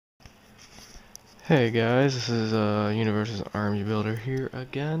Hey guys, this is Universe's Army Builder here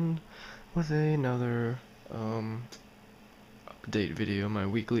again with another update video, my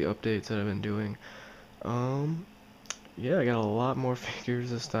weekly updates that I've been doing. Yeah, I got a lot more figures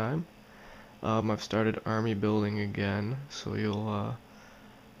this time. I've started army building again, so you'll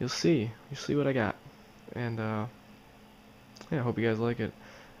see what I got, and yeah, I hope you guys like it.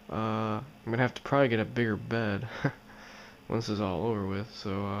 I'm gonna have to probably get a bigger bed once this is all over with,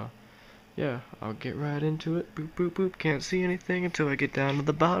 so yeah, I'll get right into it. Boop, boop, boop. Can't see anything until I get down to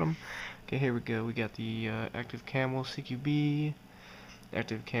the bottom. Okay, here we go. We got the active camel CQB,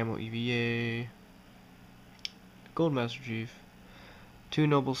 active camel EVA, gold Master Chief, two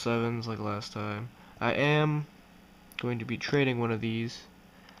noble 7s like last time. I am going to be trading one of these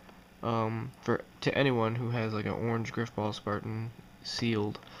to anyone who has like an orange Griffball Spartan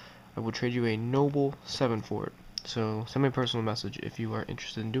sealed. I will trade you a noble 7 for it. So send me a personal message if you are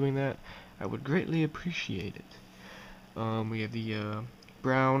interested in doing that. I would greatly appreciate it. We have the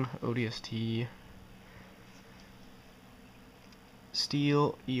brown ODST,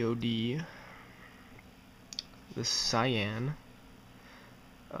 steel EOD, the cyan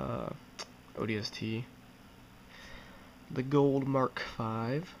ODST, the gold Mark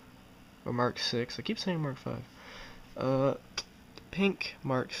 5 or Mark 6. I keep saying Mark 5. Pink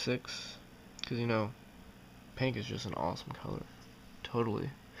Mark 6, because you know, pink is just an awesome color. Totally.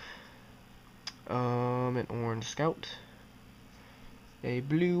 An orange Scout, a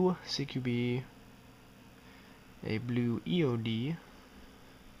blue CQB, a blue EOD,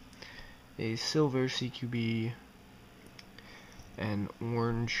 a silver CQB, an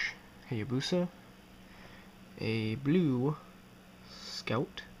orange Hayabusa, a blue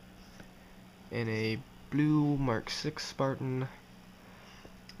Scout, and a blue Mark 6 Spartan.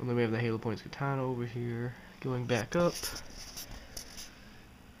 And then we have the Halo Points Katana over here. Going back up,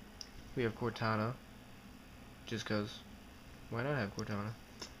 we have Cortana, just cause why not have Cortana?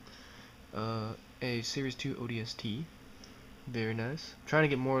 A Series 2 ODST, very nice. I'm trying to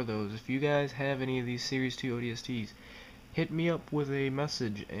get more of those. If you guys have any of these Series 2 ODSTs, hit me up with a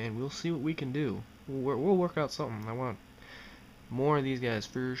message and we'll see what we can do. We'll work out something. I want more of these guys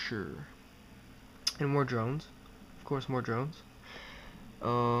for sure. And more drones. Of course, more drones.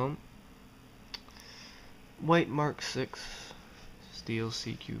 White Mark 6, steel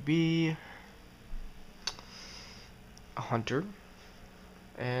CQB, a hunter,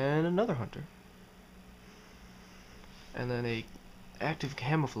 and another hunter. And then a active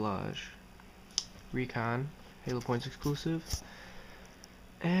camouflage recon, Halo Points exclusive.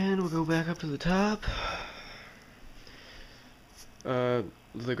 And we'll go back up to the top. The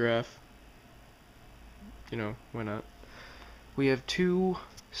graph. You know, why not? We have two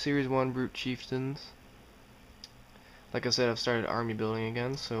Series 1 Brute Chieftains. Like I said, I've started army building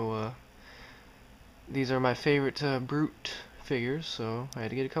again, so these are my favorite Brute figures, so I had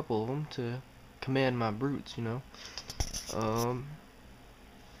to get a couple of them to command my Brutes, you know.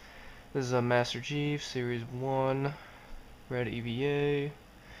 This is a Master Chief, Series 1, red EVA,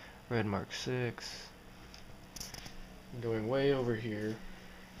 red Mark 6. Going way over here.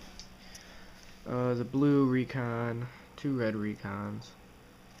 The blue Recon, two red Recons,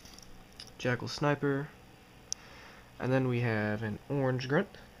 Jackal Sniper, and then we have an orange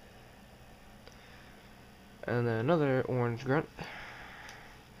Grunt, and then another orange Grunt,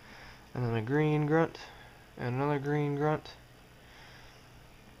 and then a green Grunt, and another green Grunt.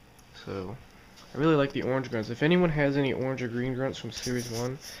 So, I really like the orange Grunts. If anyone has any orange or green Grunts from Series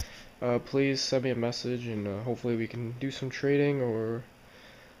 1, please send me a message and hopefully we can do some trading, or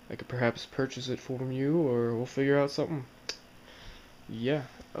I could perhaps purchase it from you, or we'll figure out something. Yeah.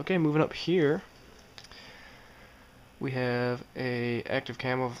 Okay, moving up here, we have a active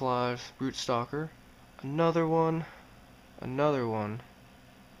camouflage Brute Stalker, another one, another one,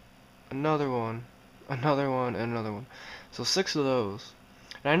 another one, another one, and another one. So 6 of those.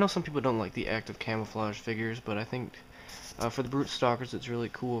 And I know some people don't like the active camouflage figures, but I think for the Brute Stalkers it's really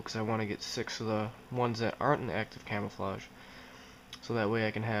cool because I want to get 6 of the ones that aren't in active camouflage. So that way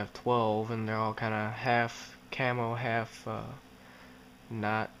I can have 12 and they're all kind of half camo, half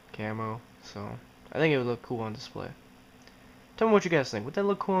not camo. So I think it would look cool on display. Tell me what you guys think. Would that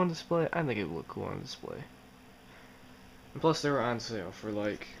look cool on display? I think it would look cool on display. And plus they were on sale for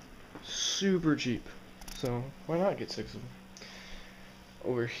like super cheap. So why not get 6 of them?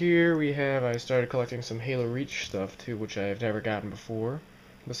 Over here we have, I started collecting some Halo Reach stuff too, which I've never gotten before,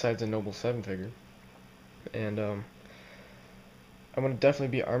 besides a Noble 7 figure. And I'm gonna definitely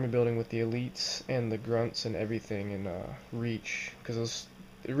be army building with the elites and the grunts and everything in Reach, because those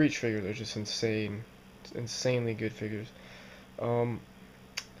Reach figures are just insanely good figures.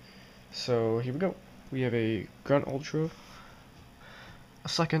 So here we go. We have a Grunt Ultra, a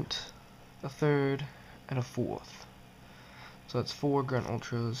second, a third, and a fourth. So that's 4 Grunt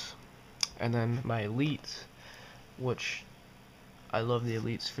Ultras. And then my elites, which I love the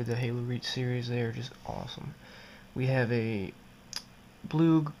elites for the Halo Reach series. They are just awesome. We have a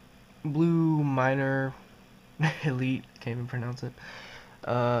blue minor elite, can't even pronounce it.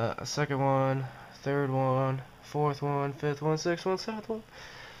 A second one, third one, fourth one, fifth one, sixth one, seventh one.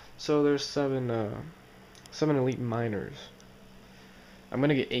 So there's 7 elite minors. I'm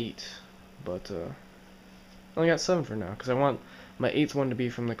gonna get 8, but I only got 7 for now because I want my 8th one to be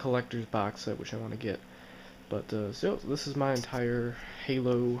from the collector's box set, which I want to get. But so this is my entire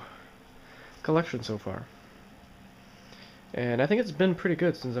Halo collection so far, and I think it's been pretty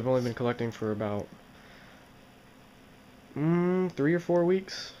good since I've only been collecting for about 3 or 4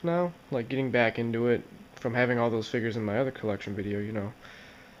 weeks now. Like getting back into it from having all those figures in my other collection video, you know.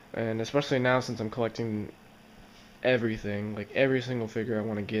 And especially now since I'm collecting everything, like every single figure I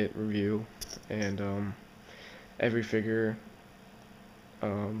want to get review, and every figure,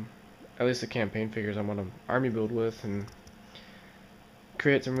 at least the campaign figures I want to army build with, and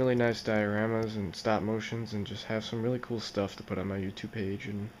create some really nice dioramas and stop motions and just have some really cool stuff to put on my YouTube page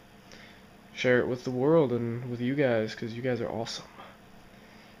and share it with the world and with you guys, because you guys are awesome.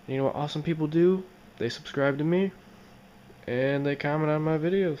 And you know what awesome people do? They subscribe to me and they comment on my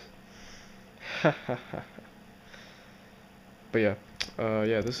videos. But yeah,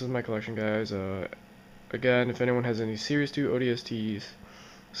 this is my collection, guys. Again, if anyone has any Series 2 ODSTs,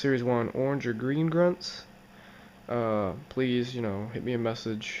 Series 1 orange or green grunts, please, you know, hit me a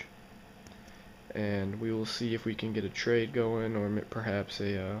message, and we will see if we can get a trade going, or perhaps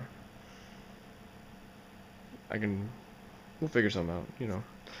we'll figure something out, you know.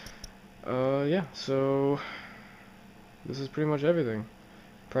 Yeah, so this is pretty much everything.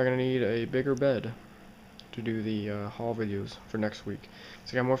 Probably gonna need a bigger bed to do the haul videos for next week.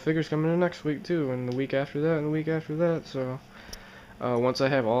 So I got more figures coming in next week too, and the week after that, and the week after that. So once I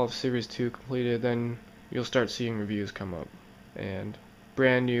have all of Series 2 completed, then you'll start seeing reviews come up, and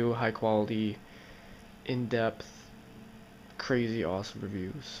brand new, high quality, in-depth, crazy awesome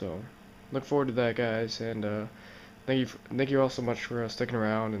reviews. So look forward to that, guys, and thank you all so much for sticking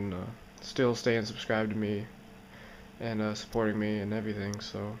around and still staying subscribed to me and supporting me and everything.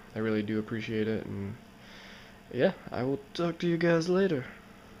 So I really do appreciate it, and yeah, I will talk to you guys later.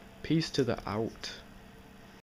 Peace to the out.